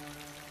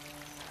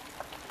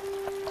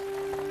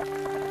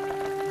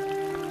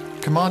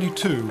 Kamadi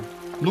too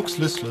looks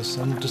listless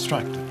and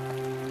distracted.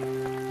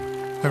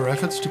 Her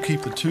efforts to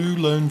keep the 2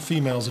 lone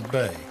females at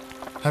bay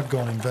have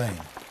gone in vain.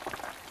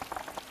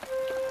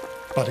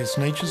 But it's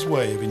nature's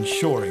way of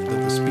ensuring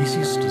that the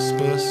species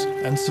disperse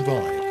and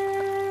survive.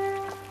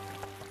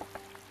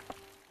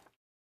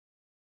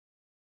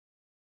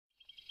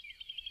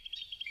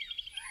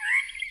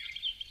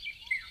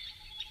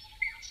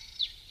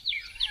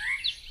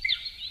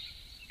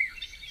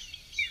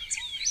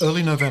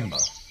 early November.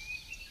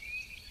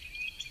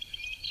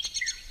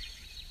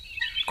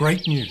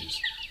 Great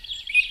news.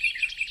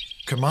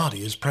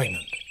 Kamadi is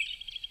pregnant.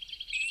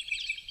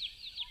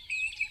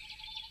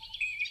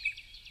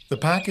 The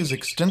pack is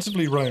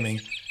extensively roaming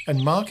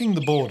and marking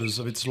the borders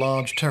of its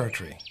large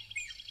territory.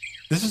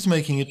 This is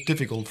making it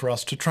difficult for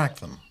us to track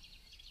them.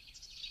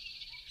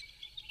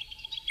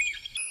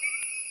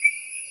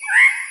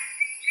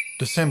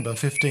 December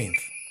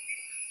 15th.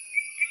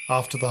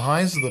 After the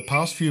highs of the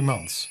past few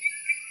months,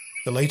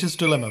 the latest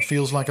dilemma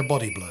feels like a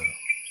body blow.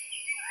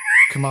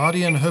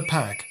 Kamadi and her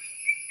pack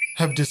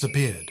have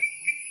disappeared.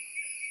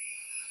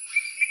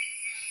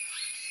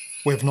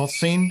 We have not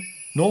seen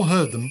nor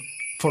heard them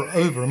for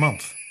over a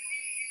month.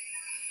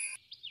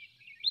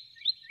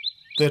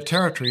 Their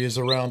territory is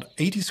around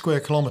 80 square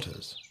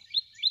kilometres.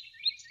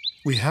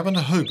 We haven't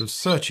a hope of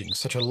searching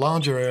such a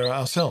larger area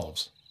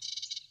ourselves.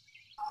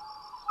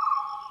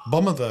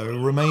 Bomber, though,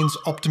 remains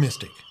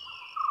optimistic.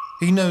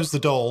 He knows the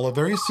dhole are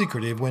very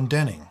secretive when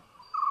denning.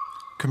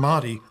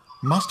 Kamadi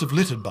must have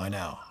littered by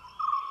now.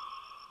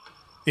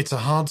 It's a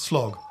hard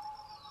slog,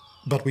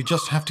 but we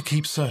just have to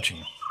keep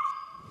searching.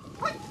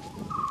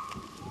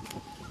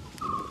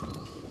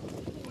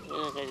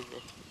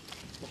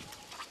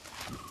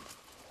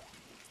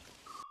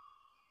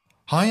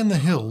 High in the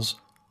hills,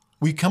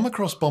 we come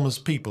across Bomber's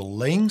people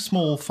laying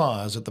small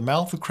fires at the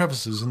mouth of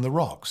crevices in the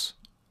rocks,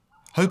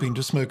 hoping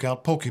to smoke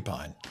out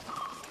porcupine.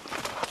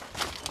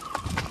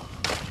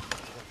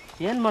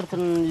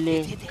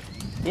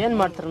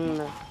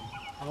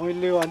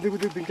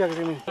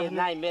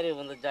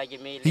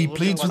 He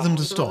pleads with them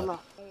to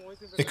stop,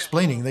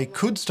 explaining they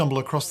could stumble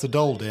across the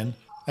dhole den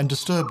and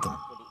disturb them.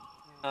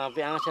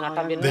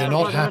 They're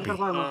not happy,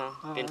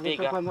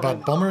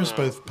 but Bomber is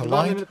both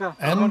polite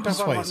and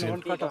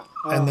persuasive,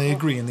 and they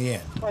agree in the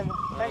end.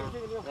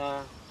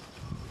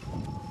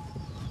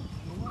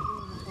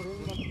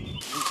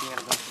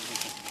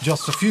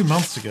 Just a few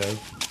months ago,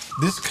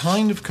 this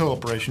kind of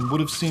cooperation would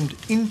have seemed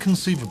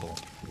inconceivable.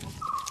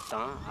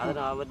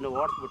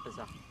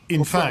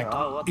 In fact,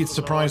 it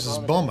surprises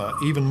Bomber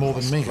even more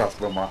than me.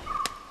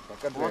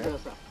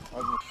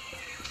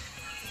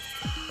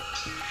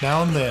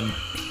 Now and then,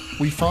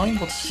 we find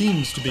what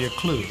seems to be a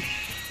clue,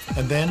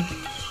 and then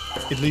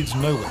it leads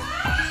nowhere.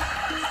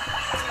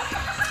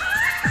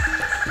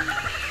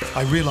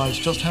 I realise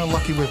just how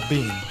lucky we've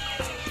been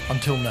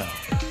until now.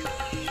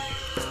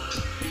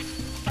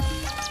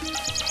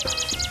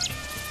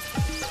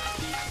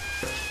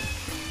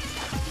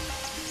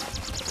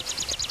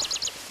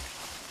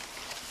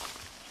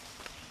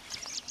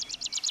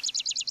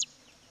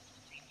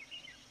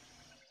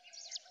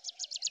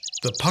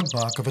 The pug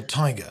mark of a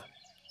tiger,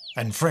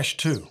 and fresh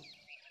too.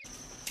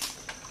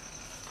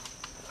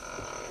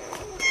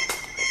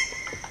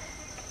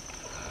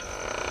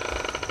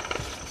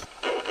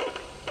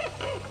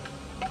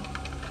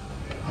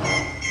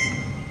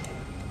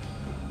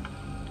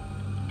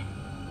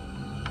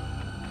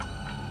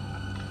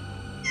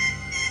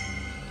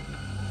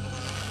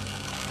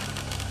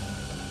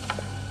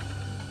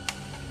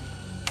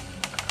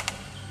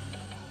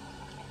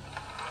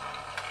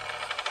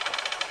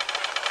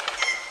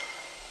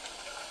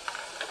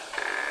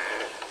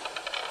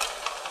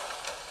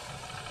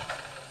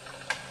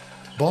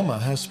 Bomber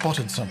has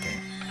spotted something.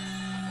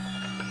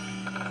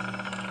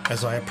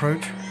 As I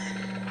approach,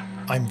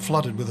 I'm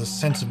flooded with a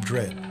sense of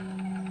dread.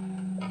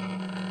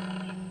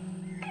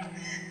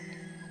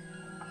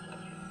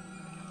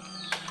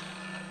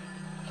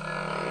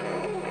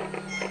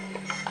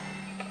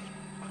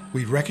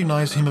 We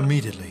recognize him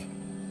immediately.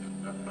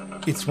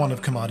 It's one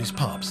of Kamadi's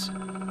pups,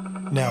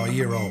 now a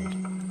year old.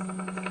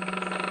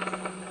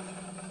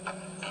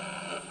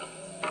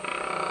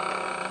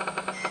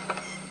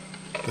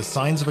 The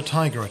signs of a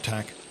tiger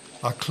attack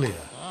are clear.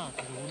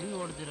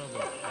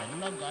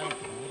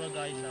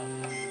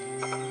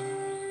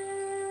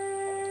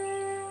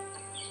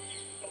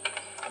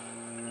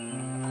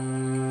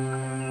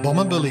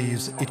 Bomber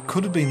believes it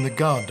could have been the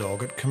guard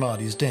dog at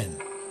Kamadi's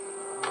den.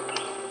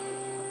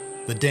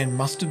 The den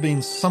must have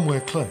been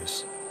somewhere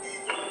close.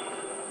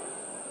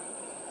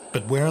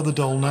 But where are the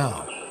dhole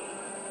now?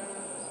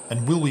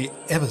 And will we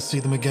ever see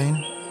them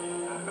again?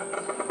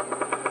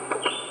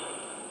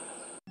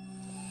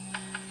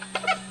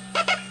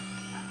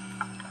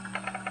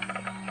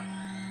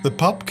 The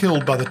pup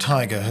killed by the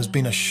tiger has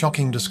been a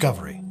shocking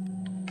discovery.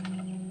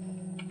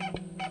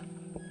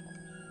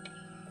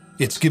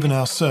 It's given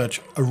our search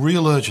a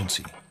real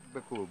urgency.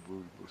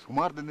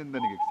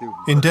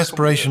 In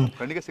desperation,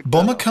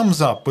 Bomber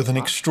comes up with an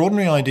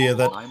extraordinary idea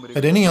that,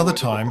 at any other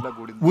time,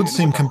 would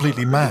seem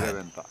completely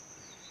mad.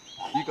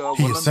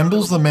 He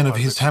assembles the men of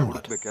his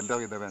hamlet,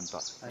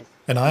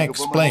 and I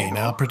explain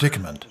our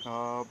predicament.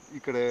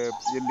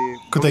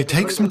 Could they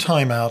take some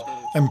time out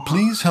and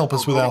please help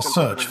us with our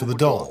search for the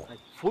dhole?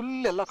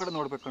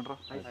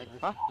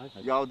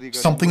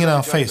 Something in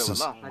our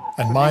faces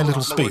and my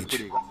little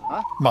speech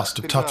must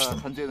have touched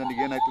them.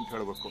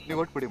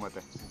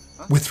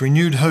 With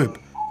renewed hope,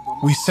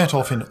 we set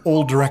off in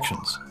all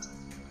directions.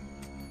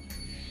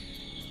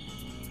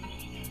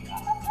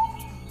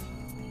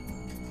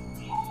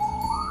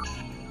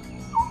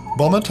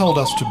 Bomber told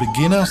us to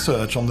begin our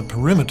search on the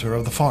perimeter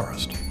of the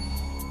forest.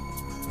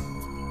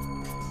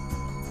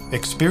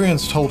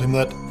 Experience told him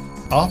that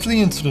after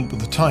the incident with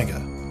the tiger,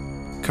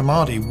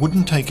 Kamadi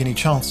wouldn't take any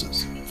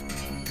chances.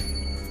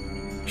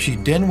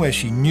 She'd den where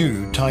she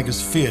knew tigers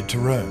feared to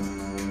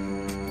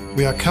roam.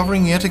 We are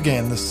covering yet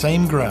again the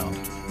same ground,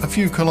 a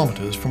few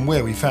kilometres from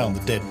where we found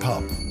the dead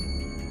pup.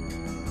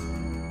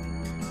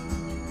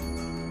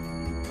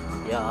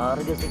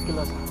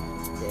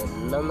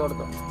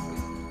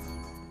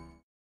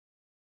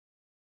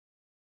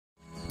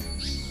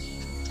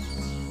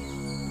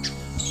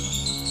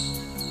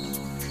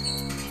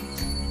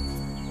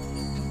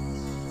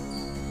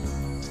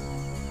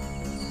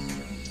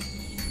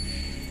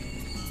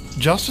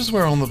 Just as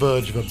we're on the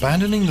verge of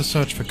abandoning the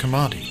search for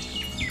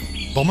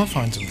Kamadi, Bomber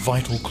finds a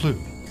vital clue.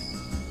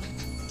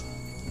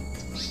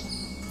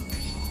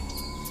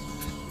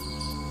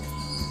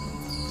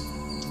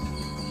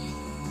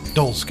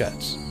 Doll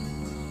scats.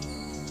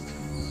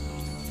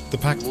 The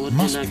pack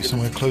must be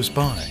somewhere close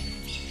by.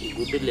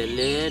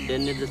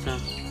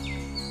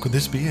 Could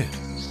this be it?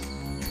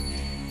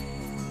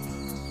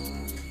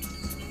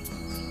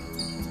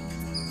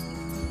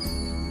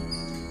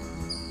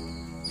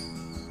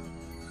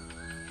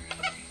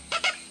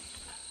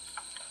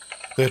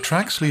 Their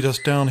tracks lead us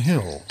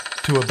downhill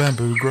to a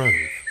bamboo grove.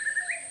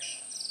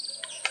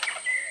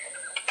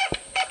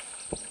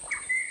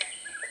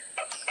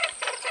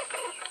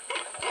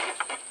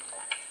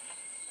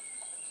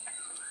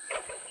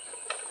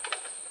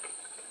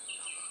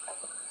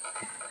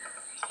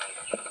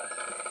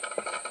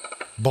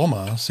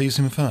 Bomber sees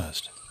him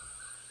first,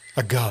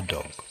 a guard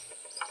dog.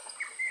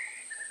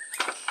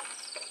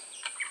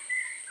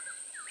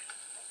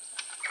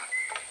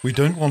 We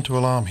don't want to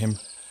alarm him,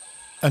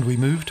 and we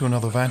move to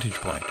another vantage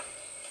point.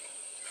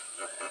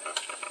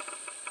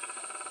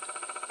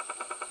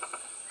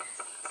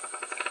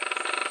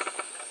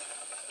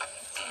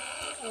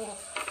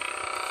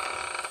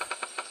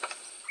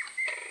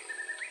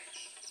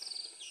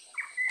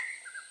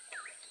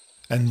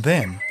 And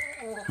then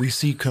we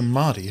see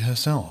Kamadi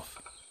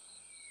herself.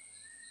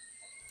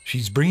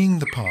 She's bringing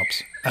the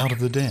pups out of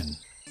the den.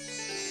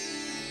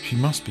 She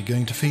must be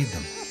going to feed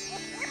them.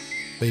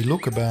 They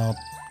look about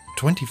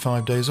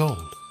 25 days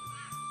old.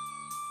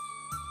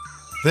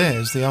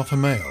 There's the alpha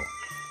male.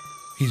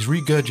 He's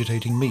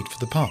regurgitating meat for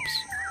the pups.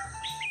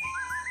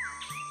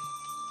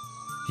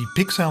 He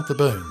picks out the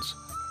bones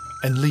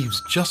and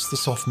leaves just the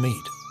soft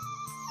meat.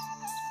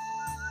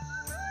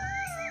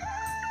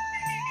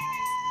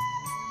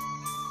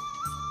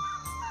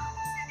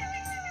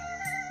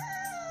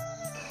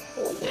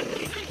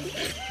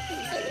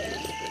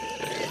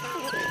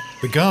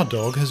 The guard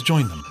dog has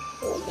joined them.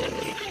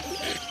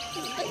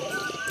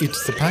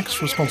 It's the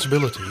pack's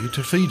responsibility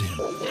to feed him,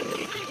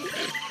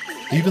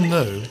 even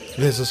though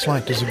there's a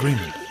slight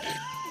disagreement.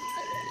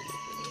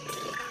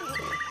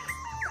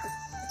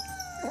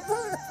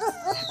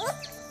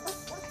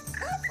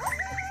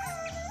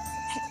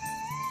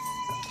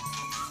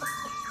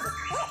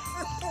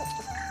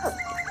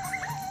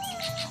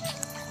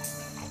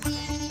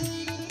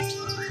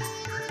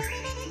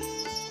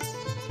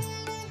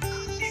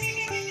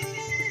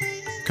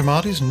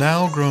 Kamadi's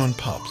now grown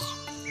pups,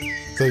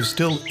 though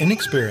still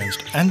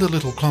inexperienced and a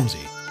little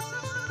clumsy,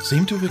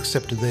 seem to have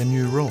accepted their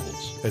new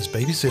roles as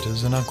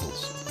babysitters and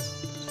uncles.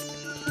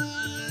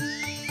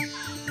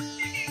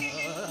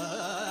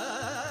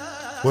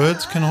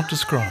 Words cannot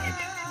describe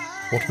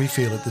what we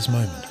feel at this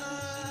moment.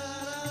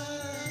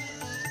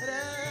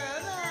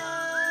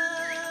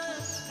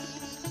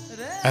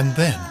 And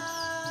then,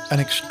 an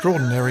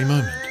extraordinary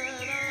moment.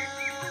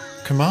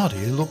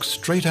 Kamadi looks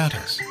straight at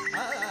us.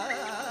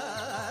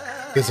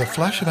 There's a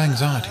flash of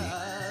anxiety,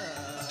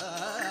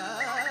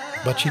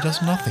 but she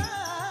does nothing.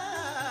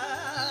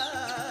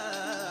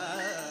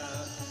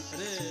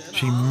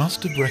 She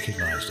must have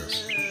recognized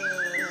us.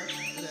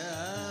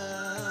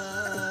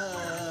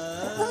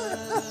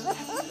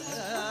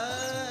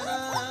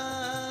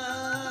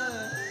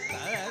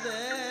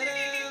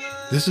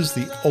 This is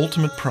the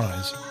ultimate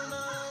prize.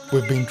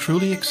 We've been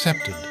truly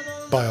accepted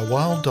by a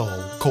wild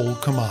doll called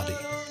Kamadi,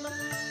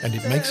 and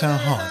it makes our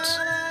hearts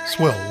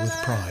swell with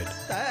pride.